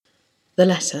The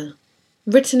Letter.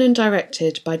 Written and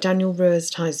directed by Daniel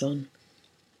Ruiz-Tizon.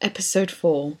 Episode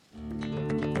 4.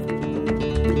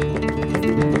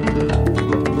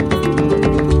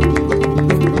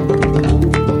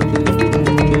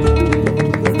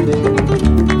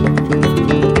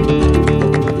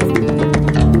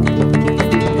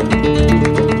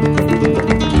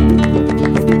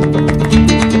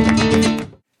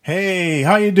 Hey,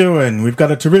 how you doing? We've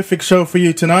got a terrific show for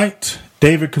you tonight.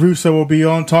 David Caruso will be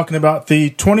on talking about the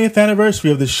 20th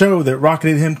anniversary of the show that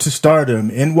rocketed him to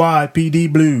stardom,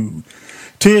 NYPD Blue.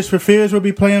 Tears for Fears will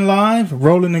be playing live.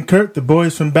 Roland and Kurt, the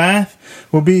boys from Bath,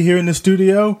 will be here in the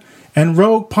studio. And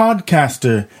Rogue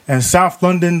Podcaster and South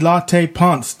London Latte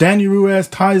Ponce, Danny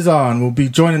Ruiz-Tizon, will be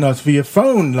joining us via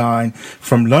phone line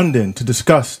from London to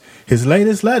discuss his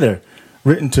latest letter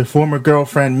written to former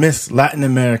girlfriend Miss Latin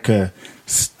America.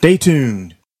 Stay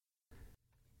tuned.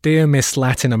 Dear Miss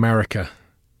Latin America,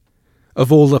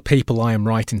 of all the people I am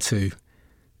writing to,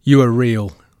 you are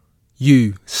real.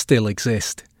 You still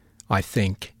exist, I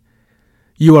think.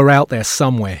 You are out there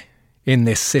somewhere, in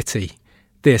this city,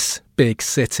 this big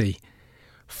city,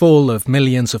 full of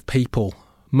millions of people,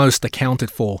 most accounted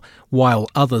for, while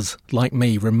others, like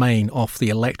me, remain off the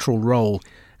electoral roll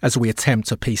as we attempt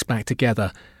to piece back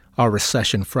together our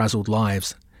recession-frazzled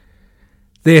lives.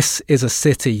 This is a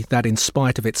city that, in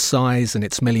spite of its size and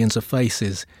its millions of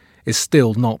faces, is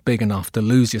still not big enough to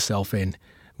lose yourself in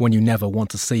when you never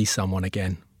want to see someone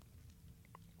again.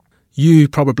 You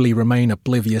probably remain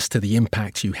oblivious to the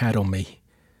impact you had on me.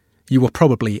 You were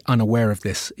probably unaware of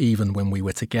this even when we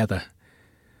were together.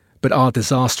 But our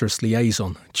disastrous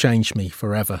liaison changed me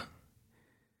forever.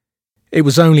 It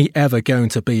was only ever going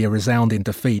to be a resounding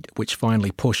defeat which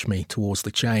finally pushed me towards the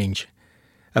change.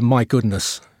 And my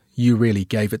goodness, you really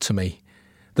gave it to me.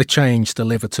 The change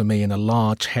delivered to me in a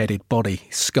large-headed body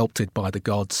sculpted by the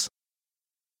gods.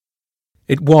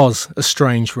 It was a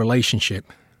strange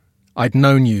relationship. I'd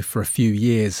known you for a few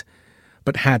years,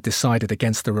 but had decided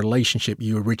against the relationship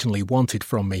you originally wanted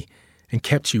from me and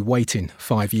kept you waiting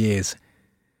 5 years.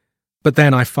 But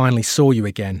then I finally saw you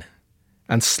again,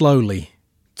 and slowly,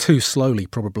 too slowly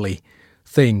probably,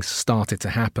 things started to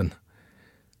happen.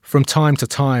 From time to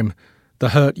time, the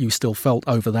hurt you still felt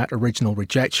over that original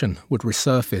rejection would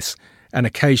resurface, and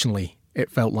occasionally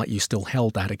it felt like you still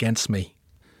held that against me.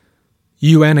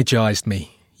 You energized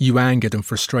me. You angered and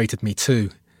frustrated me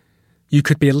too. You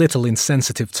could be a little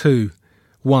insensitive too,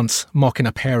 once mocking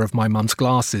a pair of my mum's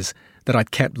glasses that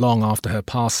I'd kept long after her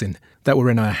passing, that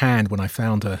were in her hand when I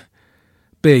found her.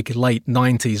 Big, late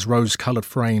 90s rose-coloured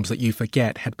frames that you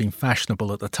forget had been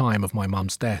fashionable at the time of my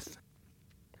mum's death.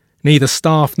 Neither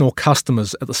staff nor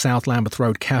customers at the South Lambeth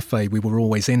Road cafe we were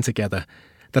always in together,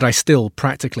 that I still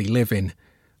practically live in,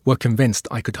 were convinced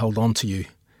I could hold on to you.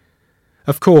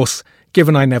 Of course,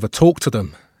 given I never talked to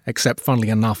them, except funnily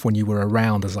enough when you were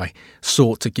around as I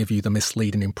sought to give you the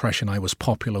misleading impression I was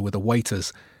popular with the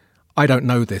waiters, I don't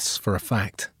know this for a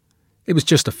fact. It was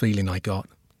just a feeling I got.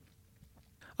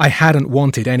 I hadn't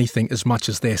wanted anything as much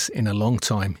as this in a long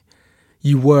time.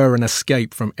 You were an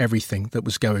escape from everything that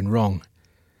was going wrong.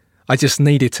 I just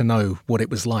needed to know what it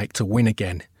was like to win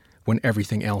again when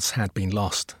everything else had been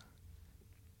lost.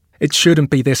 It shouldn't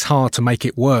be this hard to make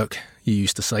it work, you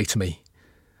used to say to me.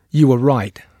 You were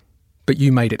right, but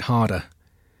you made it harder.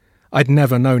 I'd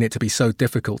never known it to be so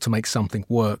difficult to make something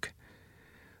work.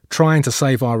 Trying to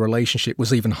save our relationship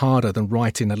was even harder than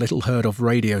writing a little heard-of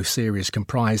radio series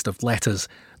comprised of letters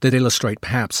that illustrate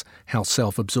perhaps how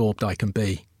self-absorbed I can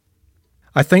be.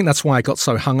 I think that's why I got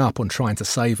so hung up on trying to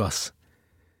save us.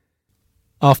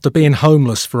 After being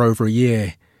homeless for over a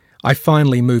year, I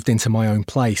finally moved into my own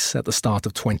place at the start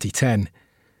of 2010,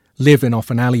 living off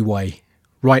an alleyway,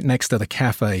 right next to the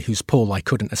cafe whose pull I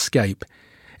couldn't escape,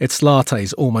 its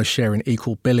lattes almost sharing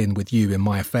equal billing with you in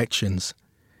my affections.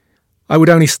 I would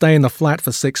only stay in the flat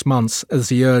for 6 months as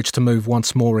the urge to move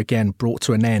once more again brought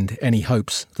to an end any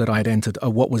hopes that I had entered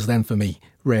a what was then for me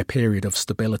rare period of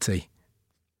stability.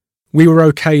 We were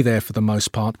okay there for the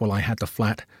most part while I had the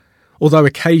flat, although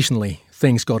occasionally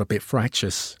things got a bit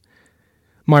fractious.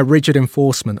 My rigid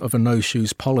enforcement of a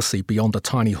no-shoes policy beyond a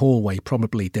tiny hallway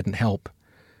probably didn't help.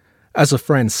 As a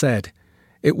friend said,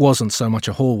 it wasn't so much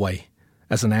a hallway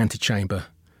as an antechamber.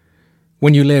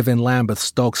 When you live in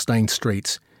Lambeth's dog-stained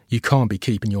streets, you can't be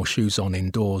keeping your shoes on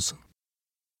indoors.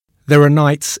 There are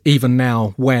nights, even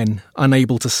now, when,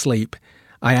 unable to sleep,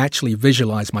 I actually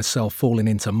visualise myself falling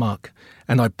into muck,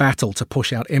 and I battle to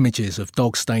push out images of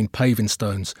dog-stained paving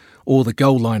stones or the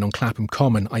goal line on Clapham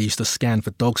Common I used to scan for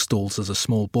dog stalls as a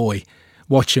small boy,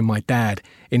 watching my dad,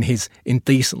 in his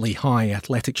indecently high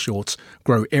athletic shorts,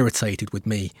 grow irritated with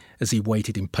me as he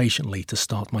waited impatiently to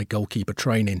start my goalkeeper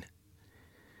training.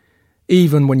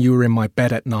 Even when you were in my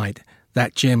bed at night,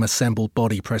 that gym-assembled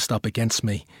body pressed up against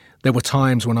me, there were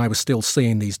times when I was still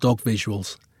seeing these dog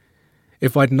visuals.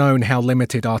 If I'd known how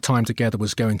limited our time together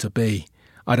was going to be,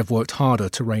 I'd have worked harder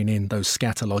to rein in those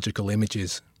scatological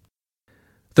images.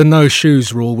 The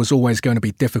no-shoes rule was always going to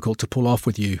be difficult to pull off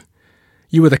with you.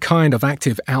 You were the kind of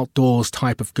active outdoors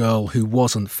type of girl who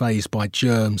wasn't fazed by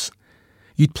germs.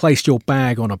 You'd place your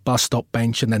bag on a bus stop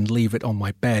bench and then leave it on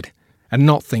my bed, and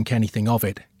not think anything of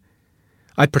it.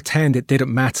 I'd pretend it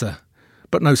didn't matter,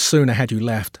 but no sooner had you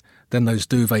left than those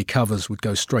duvet covers would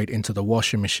go straight into the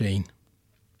washing machine.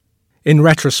 In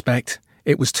retrospect,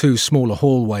 it was too small a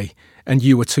hallway, and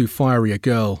you were too fiery a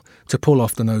girl to pull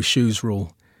off the no-shoes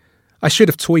rule. I should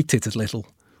have tweaked it a little,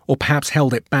 or perhaps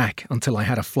held it back until I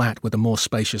had a flat with a more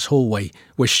spacious hallway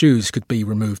where shoes could be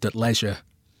removed at leisure.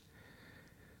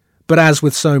 But as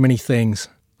with so many things,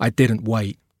 I didn't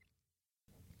wait.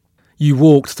 You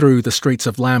walked through the streets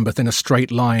of Lambeth in a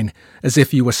straight line, as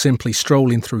if you were simply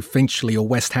strolling through Finchley or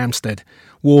West Hampstead,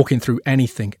 walking through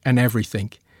anything and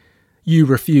everything. You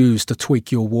refused to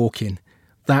tweak your walking.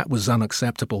 That was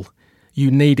unacceptable. You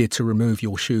needed to remove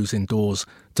your shoes indoors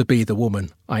to be the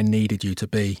woman I needed you to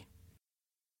be.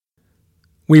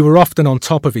 We were often on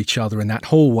top of each other in that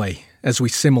hallway as we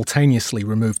simultaneously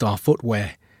removed our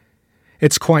footwear.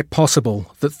 It's quite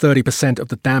possible that 30% of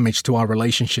the damage to our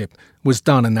relationship was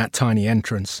done in that tiny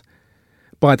entrance.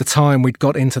 By the time we'd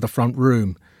got into the front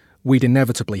room, we'd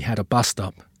inevitably had a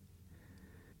bust-up.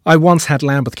 I once had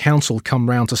Lambeth Council come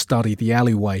round to study the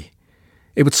alleyway.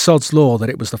 It was sod's law that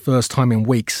it was the first time in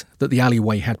weeks that the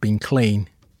alleyway had been clean.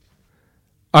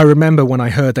 I remember when I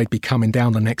heard they'd be coming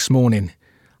down the next morning,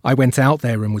 I went out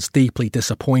there and was deeply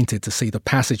disappointed to see the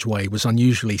passageway was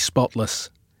unusually spotless.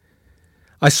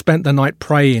 I spent the night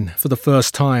praying for the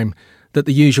first time that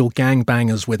the usual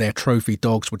gangbangers with their trophy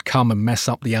dogs would come and mess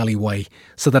up the alleyway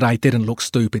so that I didn't look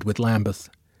stupid with Lambeth.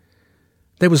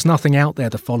 There was nothing out there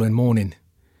the following morning.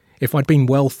 If I'd been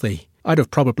wealthy, I'd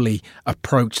have probably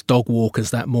approached dog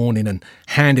walkers that morning and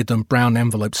handed them brown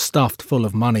envelopes stuffed full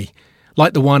of money,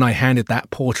 like the one I handed that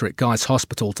porter at Guy's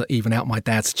Hospital to even out my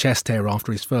dad's chest hair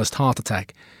after his first heart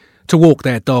attack, to walk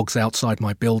their dogs outside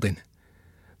my building.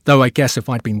 Though I guess if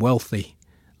I'd been wealthy,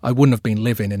 I wouldn't have been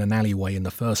living in an alleyway in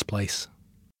the first place.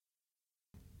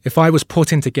 If I was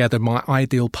putting together my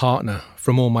ideal partner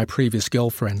from all my previous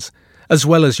girlfriends, as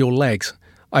well as your legs,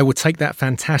 I would take that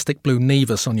fantastic blue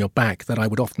Nevis on your back that I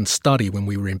would often study when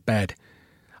we were in bed.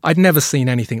 I'd never seen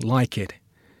anything like it.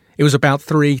 It was about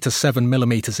 3 to 7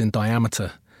 millimetres in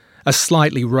diameter, a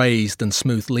slightly raised and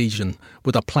smooth lesion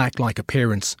with a plaque-like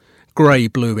appearance,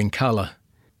 grey-blue in colour.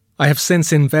 I have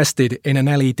since invested in an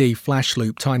LED flash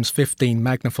loop x15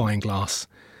 magnifying glass,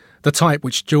 the type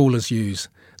which jewellers use,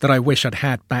 that I wish I'd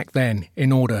had back then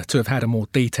in order to have had a more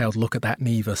detailed look at that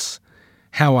Nevis.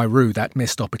 How I rue that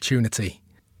missed opportunity.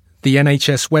 The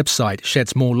NHS website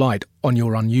sheds more light on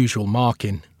your unusual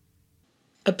marking.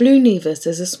 A blue nevus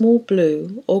is a small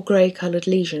blue or grey-coloured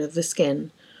lesion of the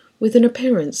skin with an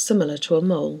appearance similar to a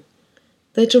mole.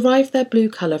 They derive their blue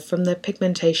colour from their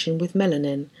pigmentation with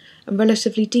melanin and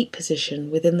relatively deep position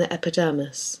within the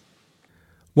epidermis.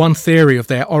 One theory of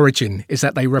their origin is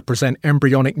that they represent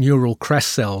embryonic neural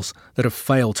crest cells that have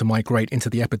failed to migrate into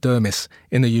the epidermis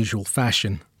in the usual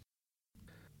fashion.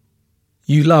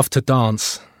 You love to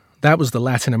dance. That was the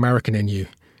Latin American in you,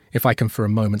 if I can for a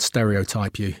moment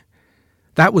stereotype you.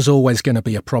 That was always going to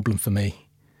be a problem for me.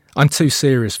 I'm too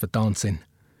serious for dancing.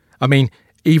 I mean,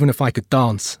 even if I could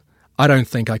dance, I don't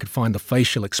think I could find the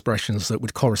facial expressions that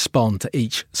would correspond to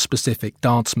each specific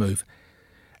dance move.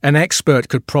 An expert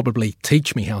could probably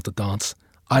teach me how to dance.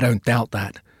 I don't doubt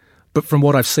that. But from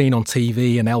what I've seen on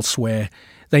TV and elsewhere,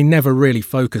 they never really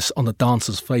focus on the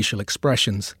dancer's facial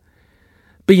expressions.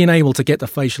 Being able to get the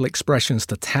facial expressions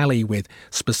to tally with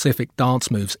specific dance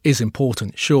moves is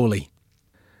important, surely.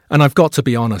 And I've got to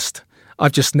be honest,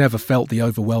 I've just never felt the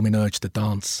overwhelming urge to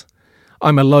dance.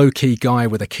 I'm a low-key guy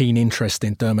with a keen interest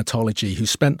in dermatology who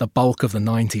spent the bulk of the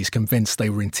 90s convinced they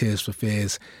were in Tears for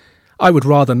Fears. I would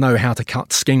rather know how to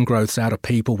cut skin growths out of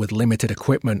people with limited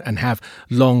equipment and have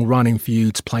long-running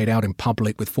feuds played out in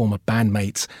public with former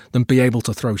bandmates than be able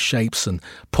to throw shapes and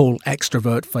pull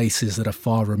extrovert faces that are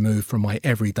far removed from my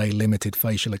everyday limited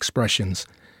facial expressions.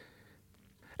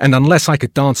 And unless I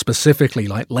could dance specifically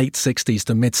like late 60s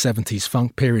to mid-70s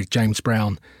funk period James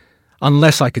Brown,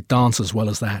 unless I could dance as well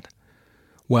as that,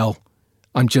 well,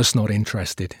 I'm just not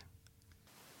interested.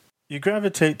 You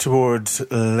gravitate towards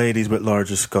ladies with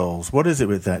larger skulls. What is it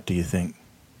with that, do you think?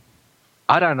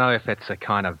 I don't know if it's a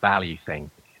kind of value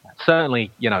thing.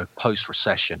 Certainly,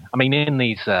 post-recession. I mean, in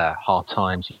these hard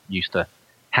times, you used to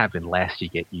having less, you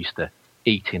get used to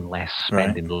eating less,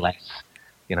 spending less.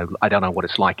 I don't know what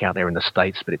it's like out there in the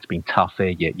States, but it's been tough here.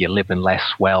 You're living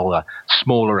less well,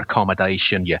 smaller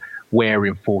accommodation, you're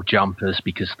wearing 4 jumpers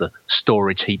because the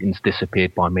storage heating's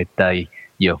disappeared by midday.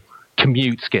 Your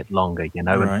commutes get longer, Right.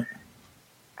 And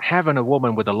having a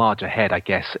woman with a larger head, I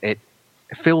guess, it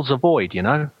fills a void,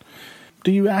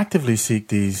 Do you actively seek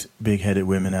these big-headed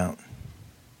women out?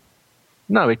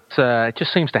 No, it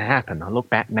just seems to happen. I look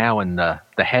back now and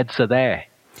the heads are there.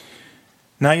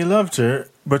 Now, you loved her,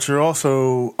 but you're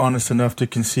also honest enough to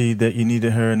concede that you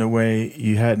needed her in a way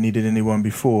you hadn't needed anyone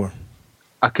before.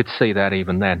 I could see that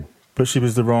even then. But she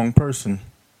was the wrong person.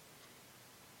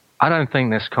 I don't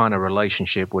think this kind of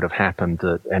relationship would have happened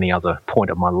at any other point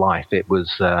of my life. It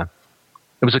was a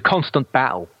constant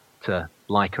battle to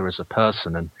like her as a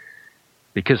person, and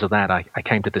because of that, I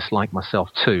came to dislike myself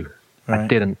too. Right. I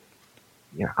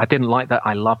didn't like that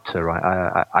I loved her.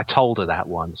 I told her that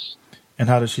once. And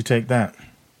how did she take that?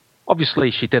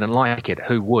 Obviously, she didn't like it.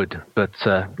 Who would? But,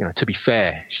 to be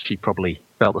fair, she probably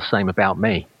felt the same about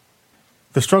me.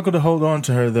 The struggle to hold on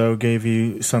to her, though, gave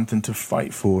you something to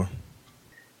fight for.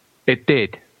 It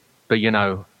did. But,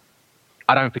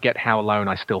 I don't forget how alone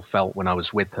I still felt when I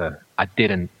was with her. I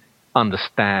didn't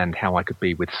understand how I could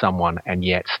be with someone and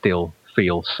yet still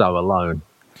feel so alone.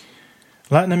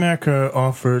 Latin America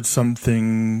offered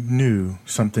something new,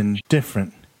 something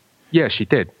different. Yeah, she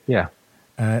did, yeah.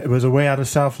 It was a way out of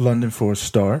South London for a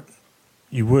start.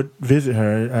 You would visit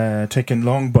her, taking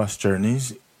long bus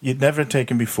journeys you'd never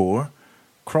taken before,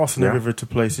 crossing the river to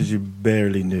places you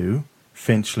barely knew.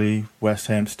 Finchley, West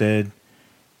Hampstead,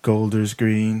 Golders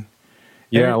Green.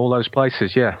 Yeah, all those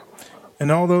places, yeah.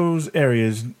 And all those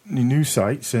areas, new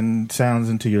sights and sounds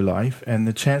into your life, and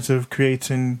the chance of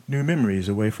creating new memories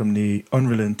away from the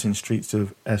unrelenting streets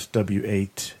of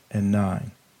SW8 and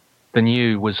 9. The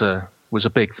new was a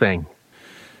big thing.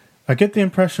 I get the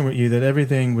impression with you that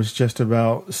everything was just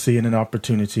about seeing an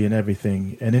opportunity in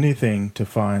everything and anything to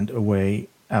find a way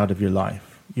out of your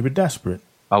life. You were desperate.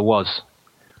 I was.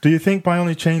 Do you think by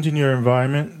only changing your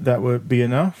environment that would be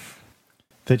enough?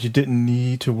 That you didn't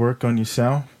need to work on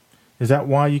yourself? Is that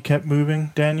why you kept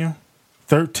moving, Daniel?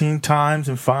 13 times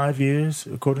in 5 years,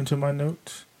 according to my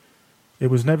notes? It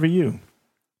was never you.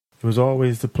 It was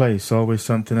always the place, always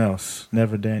something else,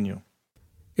 never Daniel.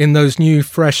 In those new,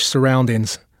 fresh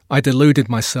surroundings, I deluded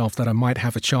myself that I might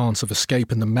have a chance of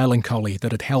escaping the melancholy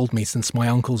that had held me since my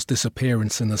uncle's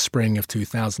disappearance in the spring of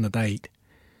 2008.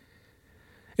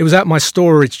 It was at my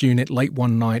storage unit late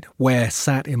one night, where,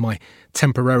 sat in my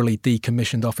temporarily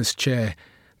decommissioned office chair,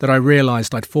 that I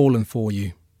realised I'd fallen for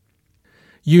you.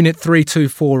 Unit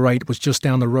 3248 was just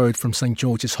down the road from St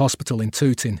George's Hospital in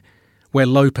Tooting, where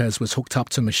Lopez was hooked up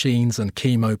to machines and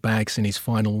chemo bags in his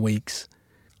final weeks.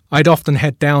 I'd often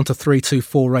head down to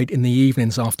 3248 in the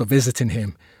evenings after visiting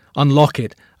him, unlock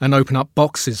it and open up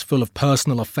boxes full of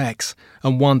personal effects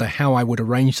and wonder how I would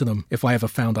arrange them if I ever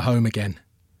found a home again.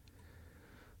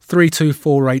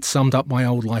 3248 summed up my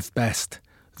old life best.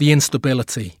 The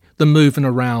instability, the moving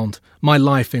around, my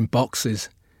life in boxes.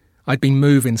 I'd been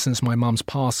moving since my mum's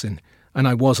passing, and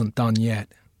I wasn't done yet.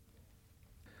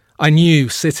 I knew,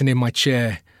 sitting in my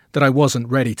chair, that I wasn't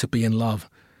ready to be in love,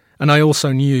 and I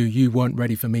also knew you weren't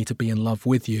ready for me to be in love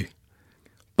with you.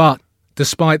 But,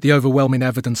 despite the overwhelming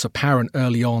evidence apparent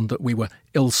early on that we were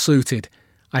ill-suited,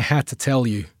 I had to tell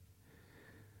you.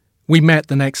 We met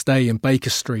the next day in Baker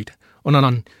Street, on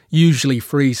an unusually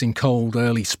freezing cold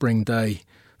early spring day,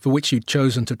 for which you'd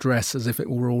chosen to dress as if it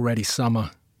were already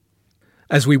summer.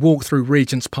 As we walked through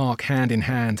Regent's Park hand in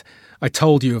hand, I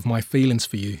told you of my feelings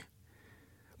for you.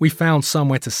 We found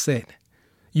somewhere to sit.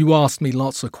 You asked me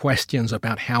lots of questions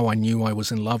about how I knew I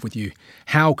was in love with you.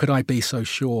 How could I be so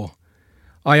sure?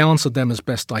 I answered them as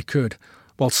best I could,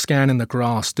 while scanning the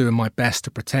grass, doing my best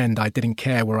to pretend I didn't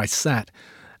care where I sat,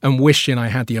 and wishing I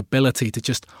had the ability to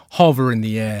just hover in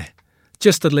the air.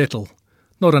 Just a little,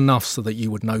 not enough so that you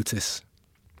would notice.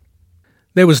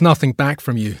 There was nothing back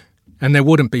from you, and there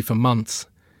wouldn't be for months.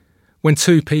 When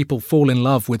two people fall in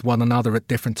love with one another at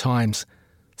different times,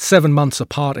 7 months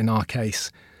apart in our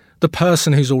case, the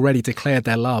person who's already declared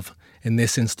their love, in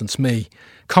this instance me,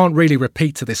 can't really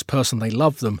repeat to this person they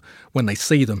love them when they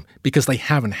see them because they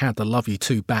haven't had the love you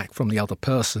to back from the other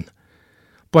person.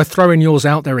 By throwing yours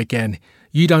out there again,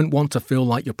 you don't want to feel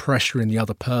like you're pressuring the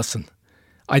other person.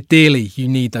 Ideally, you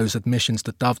need those admissions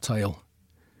to dovetail.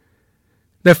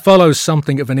 There follows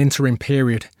something of an interim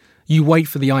period. You wait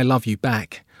for the I love you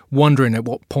back, wondering at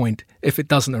what point, if it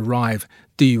doesn't arrive,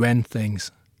 do you end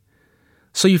things.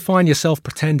 So you find yourself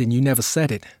pretending you never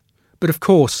said it. But of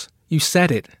course, you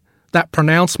said it. That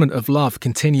pronouncement of love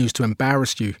continues to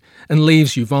embarrass you and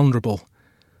leaves you vulnerable.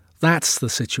 That's the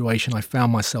situation I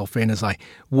found myself in as I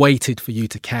waited for you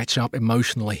to catch up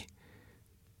emotionally.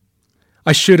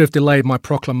 I should have delayed my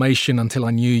proclamation until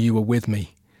I knew you were with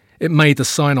me. It made the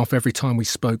sign-off every time we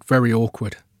spoke very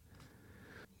awkward.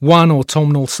 One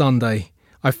autumnal Sunday,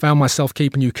 I found myself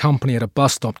keeping you company at a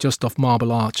bus stop just off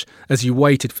Marble Arch as you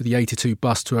waited for the 82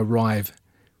 bus to arrive.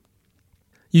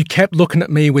 You kept looking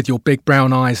at me with your big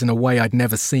brown eyes in a way I'd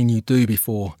never seen you do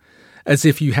before, as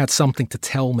if you had something to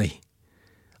tell me.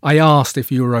 I asked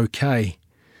if you were okay,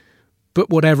 but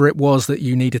whatever it was that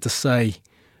you needed to say,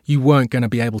 you weren't going to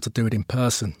be able to do it in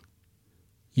person.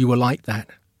 You were like that.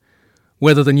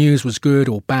 Whether the news was good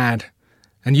or bad,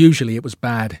 and usually it was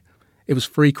bad, it was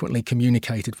frequently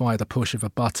communicated via the push of a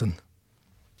button.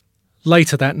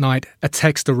 Later that night, a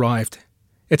text arrived.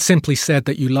 It simply said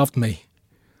that you loved me.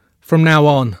 From now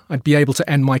on, I'd be able to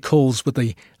end my calls with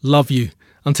the "love you"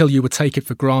 until you would take it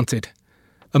for granted.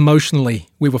 Emotionally,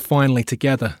 we were finally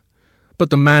together, but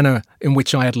the manner in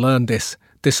which I had learned this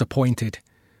disappointed.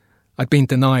 I'd been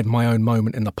denied my own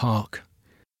moment in the park.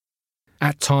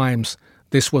 At times,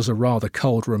 this was a rather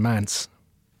cold romance.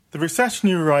 The recession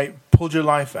you write pulled your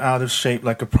life out of shape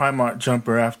like a Primark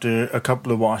jumper after a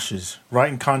couple of washes.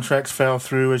 Writing contracts fell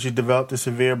through as you developed a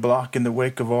severe block in the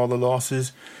wake of all the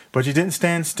losses, but you didn't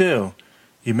stand still.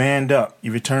 You manned up.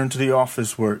 You returned to the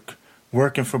office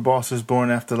working for bosses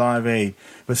born after Live Aid.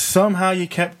 But somehow you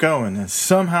kept going, and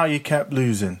somehow you kept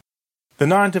losing. The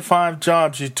 9-to-5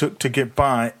 jobs you took to get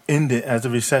by ended as the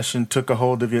recession took a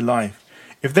hold of your life.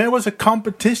 If there was a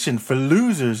competition for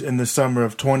losers in the summer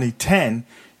of 2010,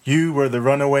 you were the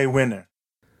runaway winner.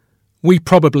 We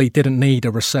probably didn't need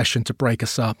a recession to break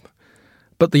us up,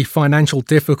 but the financial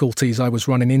difficulties I was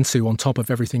running into on top of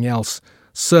everything else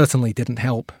certainly didn't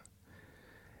help.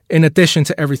 In addition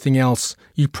to everything else,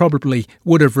 you probably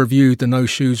would have reviewed the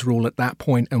no-shoes rule at that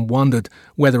point and wondered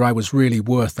whether I was really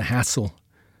worth the hassle.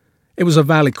 It was a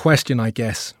valid question, I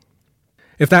guess.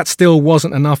 If that still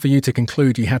wasn't enough for you to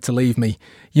conclude you had to leave me,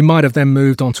 you might have then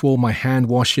moved on to all my hand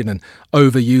washing and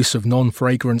overuse of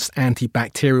non-fragrance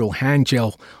antibacterial hand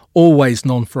gel, always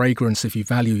non-fragrance if you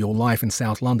value your life in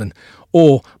South London,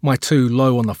 or my too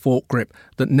low on the fork grip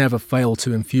that never failed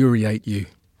to infuriate you.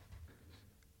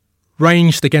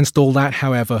 Ranged against all that,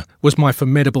 however, was my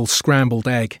formidable scrambled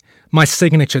egg, my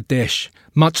signature dish,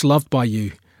 much loved by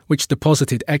you, which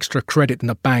deposited extra credit in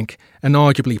the bank and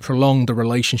arguably prolonged the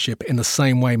relationship in the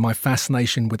same way my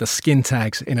fascination with the skin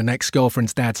tags in an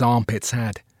ex-girlfriend's dad's armpits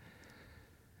had.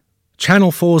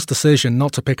 Channel 4's decision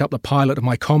not to pick up the pilot of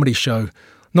my comedy show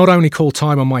not only called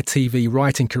time on my TV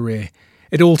writing career,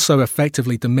 it also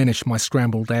effectively diminished my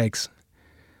scrambled eggs.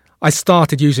 I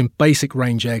started using basic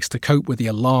range eggs to cope with the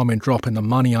alarming drop in the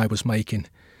money I was making.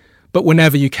 But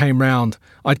whenever you came round,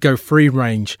 I'd go free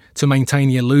range to maintain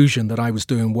the illusion that I was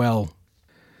doing well.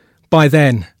 By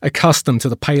then, accustomed to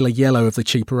the paler yellow of the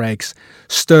cheaper eggs,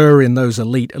 stirring those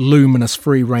elite, luminous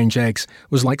free-range eggs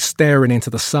was like staring into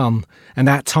the sun, and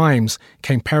at times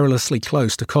came perilously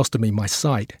close to costing me my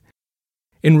sight.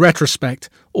 In retrospect,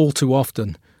 all too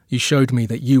often, you showed me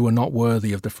that you were not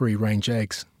worthy of the free-range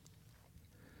eggs.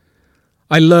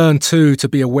 I learned, too, to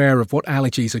be aware of what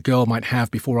allergies a girl might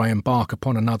have before I embark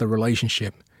upon another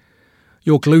relationship.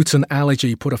 Your gluten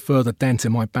allergy put a further dent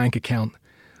in my bank account.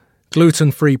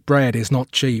 Gluten-free bread is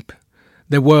not cheap.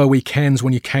 There were weekends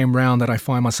when you came round that I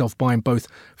find myself buying both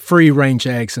free-range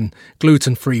eggs and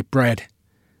gluten-free bread.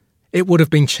 It would have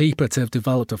been cheaper to have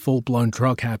developed a full-blown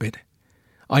drug habit.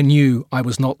 I knew I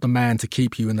was not the man to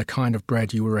keep you in the kind of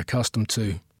bread you were accustomed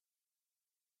to.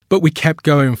 But we kept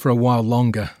going for a while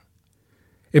longer.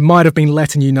 It might have been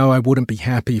letting you know I wouldn't be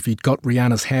happy if you'd got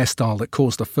Rihanna's hairstyle that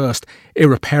caused the first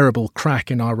irreparable crack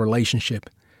in our relationship.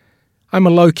 I'm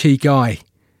a low-key guy.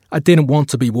 I didn't want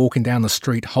to be walking down the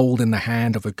street holding the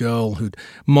hand of a girl who'd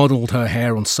modelled her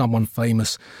hair on someone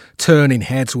famous, turning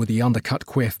heads with the undercut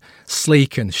quiff,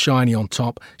 sleek and shiny on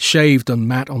top, shaved and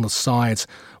matte on the sides,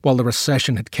 while the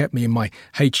recession had kept me in my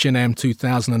H&M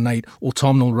 2008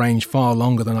 autumnal range far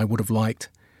longer than I would have liked.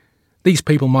 These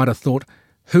people might have thought,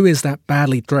 who is that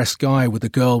badly dressed guy with the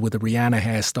girl with the Rihanna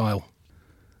hairstyle?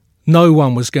 No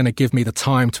one was going to give me the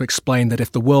time to explain that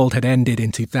if the world had ended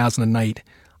in 2008,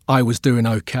 I was doing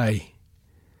okay.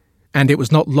 And it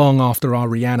was not long after our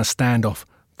Rihanna standoff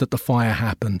that the fire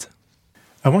happened.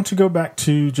 I want to go back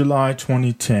to July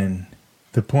 2010,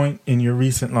 the point in your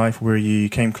recent life where you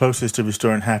came closest to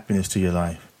restoring happiness to your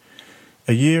life.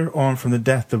 A year on from the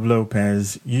death of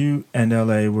Lopez, you and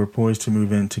LA were poised to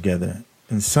move in together,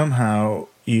 and somehow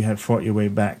you had fought your way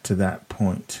back to that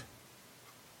point?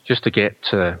 Just to get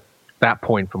to that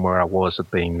point from where I was, it'd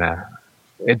been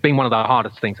one of the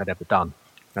hardest things I'd ever done.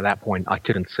 At that point, I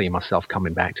couldn't see myself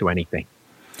coming back to anything.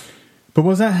 But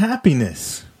was that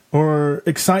happiness or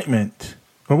excitement,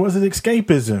 or was it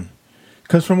escapism?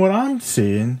 Because from what I'm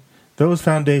seeing, those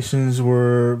foundations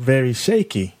were very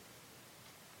shaky.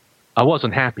 I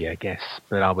wasn't happy, I guess,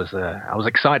 but I was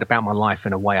excited about my life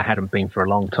in a way I hadn't been for a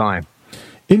long time.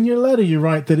 In your letter, you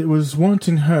write that it was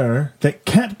wanting her that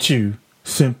kept you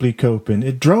simply coping.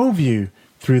 It drove you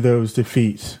through those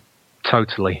defeats.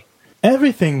 Totally.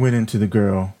 Everything went into the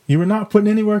girl. You were not putting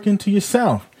any work into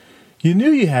yourself. You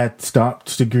knew you had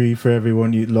stopped to grieve for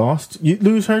everyone you'd lost. You'd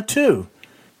lose her too.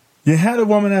 You had a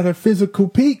woman at her physical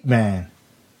peak, man.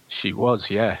 She was,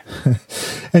 yeah.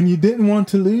 And you didn't want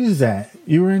to lose that.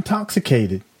 You were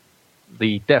intoxicated.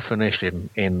 The definition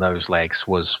in those legs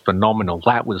was phenomenal.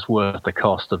 That was worth the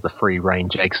cost of the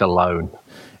free-range eggs alone.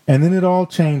 And then it all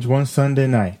changed one Sunday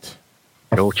night.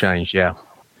 It all changed, yeah.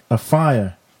 A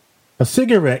fire. A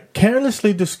cigarette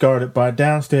carelessly discarded by a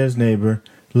downstairs neighbor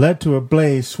led to a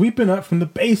blaze sweeping up from the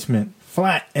basement,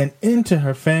 flat, and into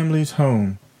her family's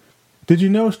home. Did you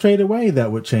know straight away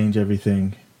that would change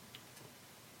everything?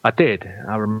 I did.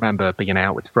 I remember being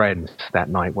out with friends that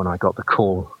night when I got the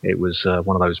call. It was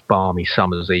one of those balmy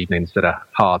summer's evenings that are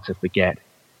hard to forget.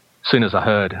 As soon as I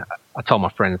heard, I told my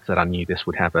friends that I knew this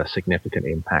would have a significant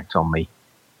impact on me.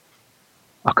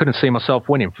 I couldn't see myself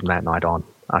winning from that night on.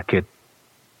 I could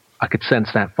sense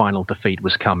that final defeat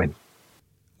was coming.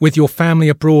 With your family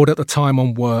abroad at the time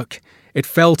on work, it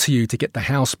fell to you to get the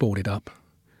house boarded up.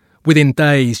 Within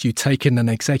days, you'd taken an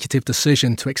executive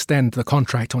decision to extend the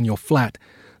contract on your flat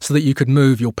so that you could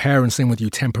move your parents in with you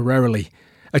temporarily,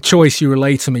 a choice you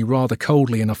relayed to me rather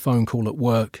coldly in a phone call at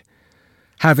work.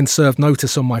 Having served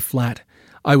notice on my flat,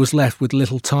 I was left with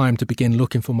little time to begin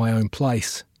looking for my own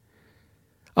place.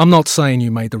 I'm not saying you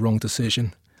made the wrong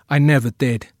decision. I never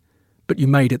did. But you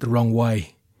made it the wrong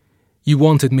way. You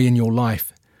wanted me in your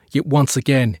life, yet once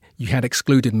again you had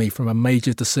excluded me from a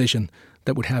major decision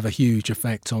that would have a huge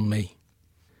effect on me.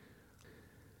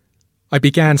 I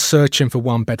began searching for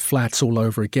one-bed flats all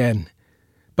over again,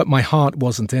 but my heart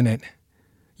wasn't in it.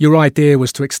 Your idea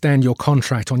was to extend your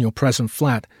contract on your present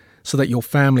flat so that your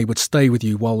family would stay with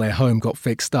you while their home got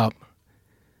fixed up.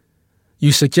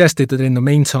 You suggested that in the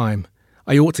meantime,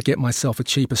 I ought to get myself a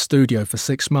cheaper studio for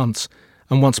 6 months,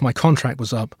 and once my contract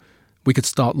was up, we could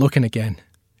start looking again.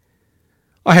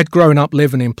 I had grown up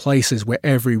living in places where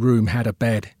every room had a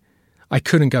bed. I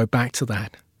couldn't go back to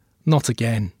that. Not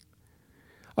again.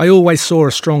 I always saw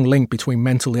a strong link between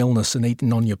mental illness and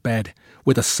eating on your bed,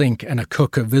 with a sink and a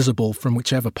cooker visible from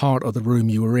whichever part of the room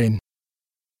you were in.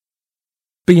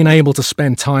 Being able to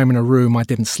spend time in a room I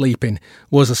didn't sleep in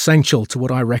was essential to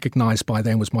what I recognised by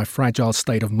then was my fragile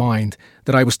state of mind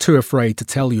that I was too afraid to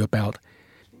tell you about.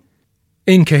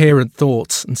 Incoherent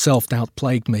thoughts and self-doubt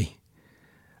plagued me.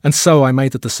 And so I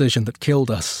made the decision that killed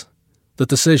us. The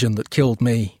decision that killed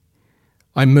me.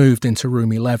 I moved into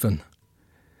room 11.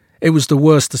 It was the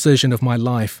worst decision of my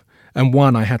life, and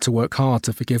one I had to work hard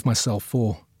to forgive myself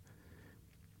for.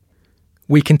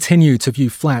 We continued to view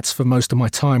flats for most of my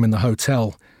time in the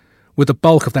hotel, with the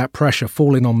bulk of that pressure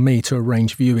falling on me to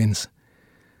arrange viewings.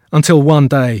 Until one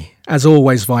day, as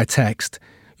always via text,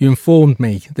 you informed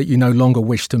me that you no longer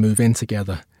wished to move in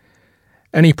together.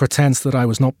 Any pretense that I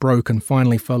was not broken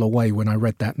finally fell away when I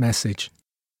read that message.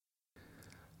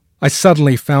 I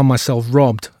suddenly found myself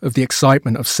robbed of the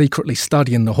excitement of secretly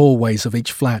studying the hallways of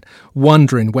each flat,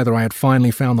 wondering whether I had finally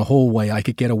found the hallway I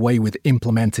could get away with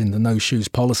implementing the no-shoes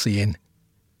policy in.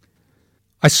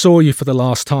 I saw you for the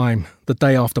last time, the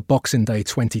day after Boxing Day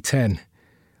 2010.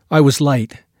 I was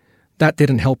late. That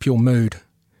didn't help your mood.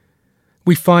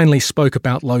 We finally spoke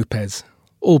about Lopez,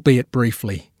 albeit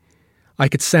briefly. I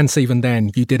could sense even then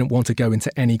you didn't want to go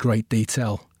into any great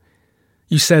detail.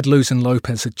 You said losing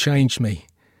Lopez had changed me,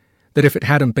 that if it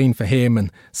hadn't been for him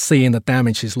and seeing the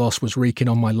damage his loss was wreaking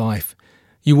on my life,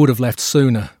 you would have left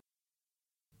sooner.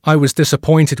 I was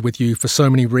disappointed with you for so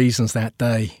many reasons that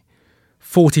day.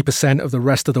 40% of the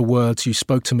rest of the words you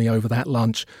spoke to me over that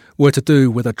lunch were to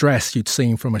do with a dress you'd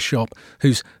seen from a shop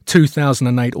whose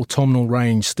 2008 autumnal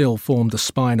range still formed the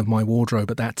spine of my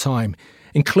wardrobe at that time,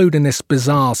 including this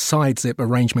bizarre side-zip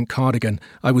arrangement cardigan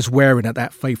I was wearing at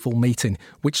that fateful meeting,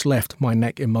 which left my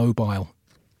neck immobile.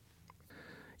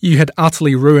 You had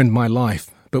utterly ruined my life,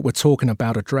 but were talking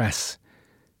about a dress.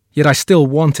 Yet I still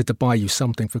wanted to buy you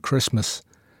something for Christmas.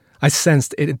 I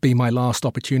sensed it'd be my last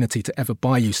opportunity to ever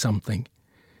buy you something,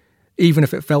 even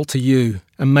if it felt to you,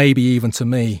 and maybe even to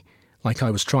me, like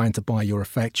I was trying to buy your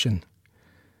affection.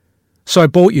 So I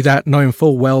bought you that, knowing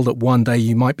full well that one day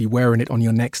you might be wearing it on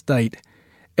your next date.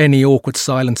 Any awkward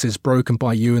silences broken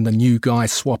by you and the new guy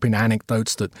swapping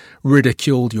anecdotes that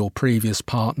ridiculed your previous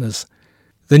partners.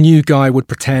 The new guy would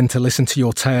pretend to listen to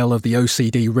your tale of the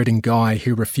OCD-ridden guy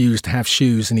who refused to have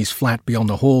shoes in his flat beyond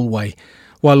the hallway,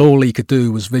 while all he could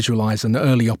do was visualise an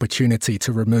early opportunity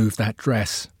to remove that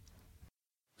dress.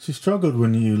 She struggled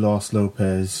when you lost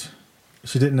Lopez.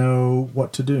 She didn't know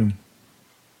what to do.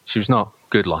 She was not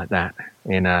good like that.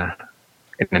 In an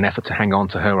effort to hang on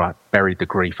to her, I buried the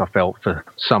grief I felt for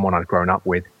someone I'd grown up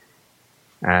with.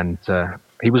 And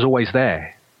he was always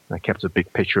there. I kept a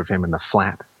big picture of him in the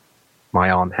flat.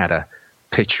 My aunt had a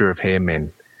picture of him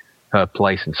in her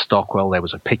place in Stockwell. There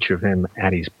was a picture of him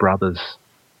at his brother's.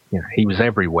 You know, he was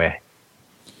everywhere.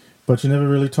 But you never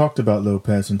really talked about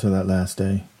Lopez until that last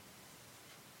day.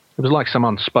 It was like some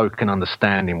unspoken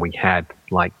understanding we had,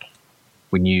 like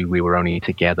we knew we were only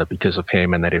together because of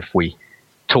him, and that if we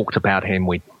talked about him,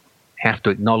 we'd have to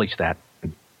acknowledge that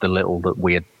the little that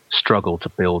we had struggled to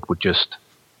build would just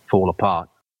fall apart.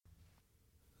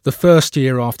 The first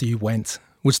year after you went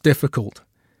was difficult.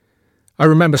 I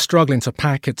remember struggling to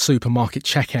pack at supermarket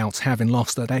checkouts, having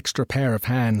lost that extra pair of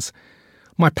hands.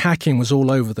 My packing was all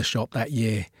over the shop that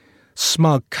year.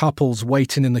 Smug couples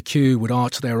waiting in the queue would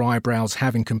arch their eyebrows,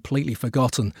 having completely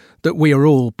forgotten that we are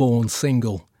all born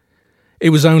single. It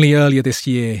was only earlier this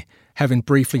year, having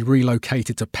briefly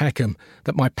relocated to Peckham,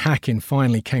 that my packing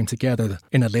finally came together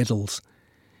in a Lidl's.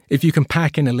 If you can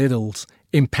pack in a Lidl's,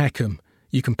 in Peckham,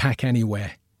 you can pack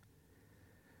anywhere.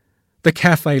 The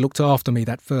cafe looked after me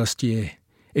that first year.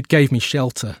 It gave me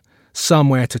shelter,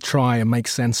 somewhere to try and make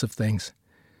sense of things.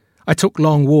 I took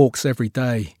long walks every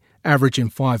day, averaging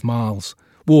 5 miles,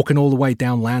 walking all the way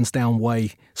down Lansdowne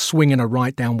Way, swinging a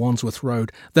right down Wandsworth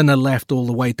Road, then a left all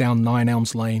the way down Nine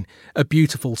Elms Lane, a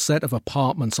beautiful set of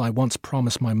apartments I once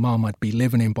promised my mum I'd be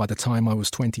living in by the time I was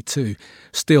 22,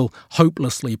 still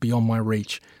hopelessly beyond my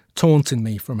reach, taunting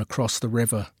me from across the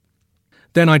river.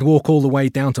 Then I'd walk all the way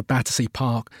down to Battersea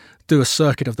Park, do a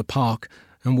circuit of the park,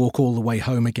 and walk all the way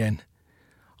home again.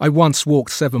 I once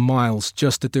walked 7 miles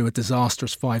just to do a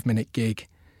disastrous 5-minute gig.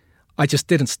 I just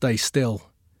didn't stay still,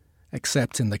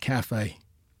 except in the cafe.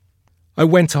 I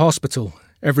went to hospital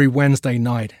every Wednesday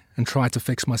night and tried to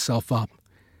fix myself up.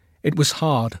 It was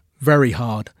hard, very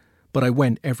hard, but I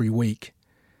went every week.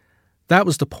 That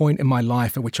was the point in my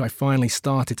life at which I finally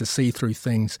started to see through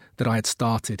things that I had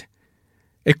started.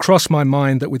 It crossed my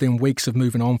mind that within weeks of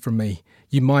moving on from me,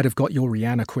 you might have got your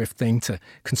Rihanna Quiff thing to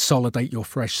consolidate your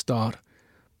fresh start.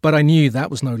 But I knew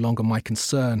that was no longer my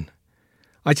concern.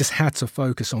 I just had to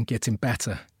focus on getting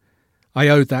better. I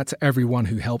owed that to everyone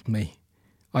who helped me.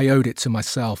 I owed it to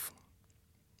myself.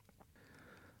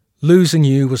 Losing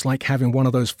you was like having one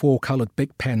of those 4-coloured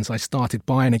Bic pens I started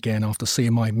buying again after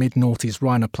seeing my mid-noughties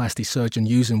rhinoplasty surgeon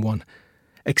using one.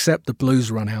 Except the blue's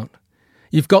run out.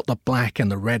 You've got the black and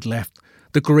the red left,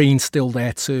 the green's still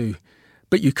there too,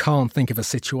 but you can't think of a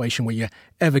situation where you're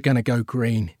ever going to go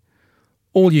green.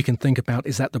 All you can think about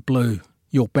is that the blue,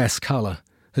 your best colour,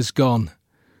 has gone.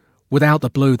 Without the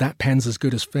blue, that pen's as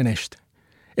good as finished.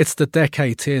 It's the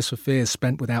decade Tears for Fears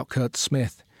spent without Kurt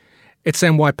Smith. It's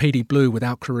NYPD Blue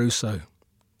without Caruso.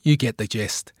 You get the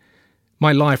gist.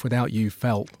 My life without you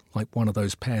felt like one of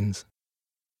those pens.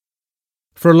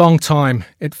 For a long time,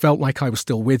 it felt like I was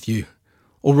still with you,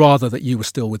 or rather that you were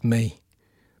still with me.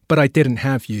 But I didn't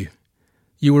have you.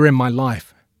 You were in my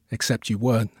life, except you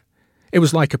weren't. It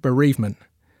was like a bereavement,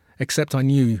 except I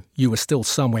knew you were still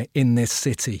somewhere in this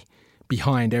city,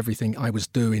 behind everything I was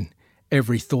doing,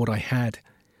 every thought I had.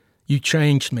 You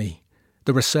changed me.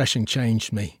 The recession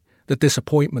changed me. The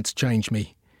disappointments changed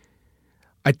me.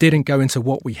 I didn't go into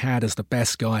what we had as the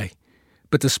best guy,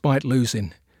 but despite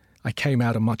losing, I came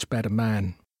out a much better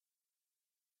man.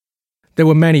 There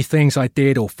were many things I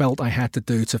did or felt I had to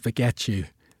do to forget you.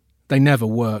 They never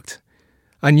worked.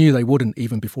 I knew they wouldn't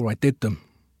even before I did them,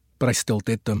 but I still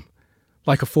did them,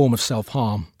 like a form of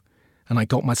self-harm, and I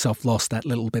got myself lost that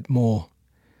little bit more.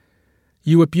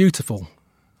 You were beautiful.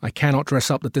 I cannot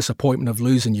dress up the disappointment of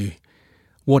losing you,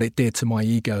 what it did to my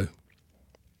ego.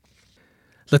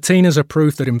 Latinas are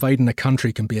proof that invading a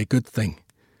country can be a good thing.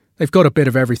 They've got a bit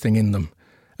of everything in them,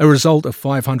 a result of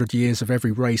 500 years of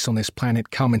every race on this planet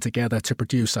coming together to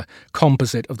produce a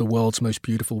composite of the world's most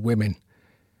beautiful women.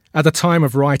 At the time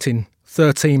of writing,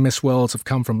 13 Miss Worlds have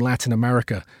come from Latin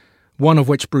America, one of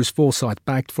which Bruce Forsyth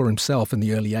bagged for himself in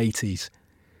the early 80s.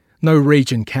 No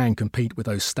region can compete with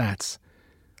those stats.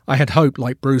 I had hoped,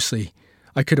 like Brucey,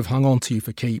 I could have hung on to you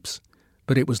for keeps,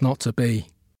 but it was not to be.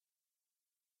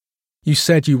 You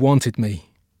said you wanted me.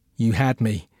 You had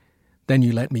me. Then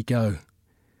you let me go.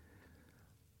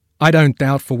 I don't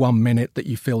doubt for 1 minute that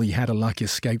you feel you had a lucky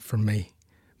escape from me.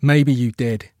 Maybe you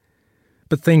did.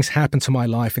 But things happened to my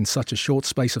life in such a short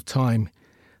space of time,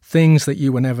 things that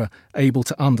you were never able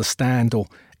to understand or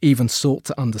even sought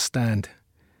to understand.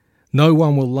 No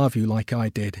one will love you like I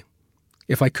did.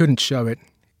 If I couldn't show it,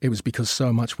 it was because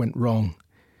so much went wrong.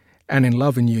 And in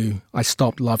loving you, I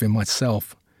stopped loving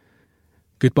myself.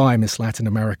 Goodbye, Miss Latin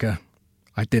America.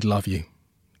 I did love you.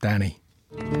 Danny.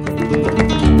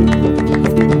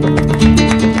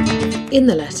 In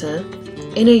the Letter,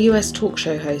 Inner US talk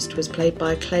show host was played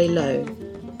by Clay Lowe.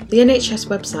 The NHS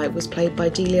website was played by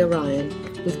Delia Ryan,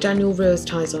 with Daniel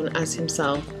Ruiz-Tizon as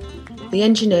himself. The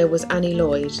engineer was Annie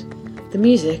Lloyd. The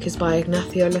music is by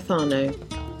Ignacio Lozano.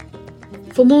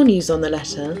 For more news on The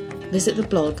Letter, visit the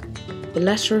blog,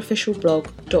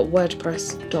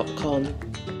 theletterofficialblog.wordpress.com.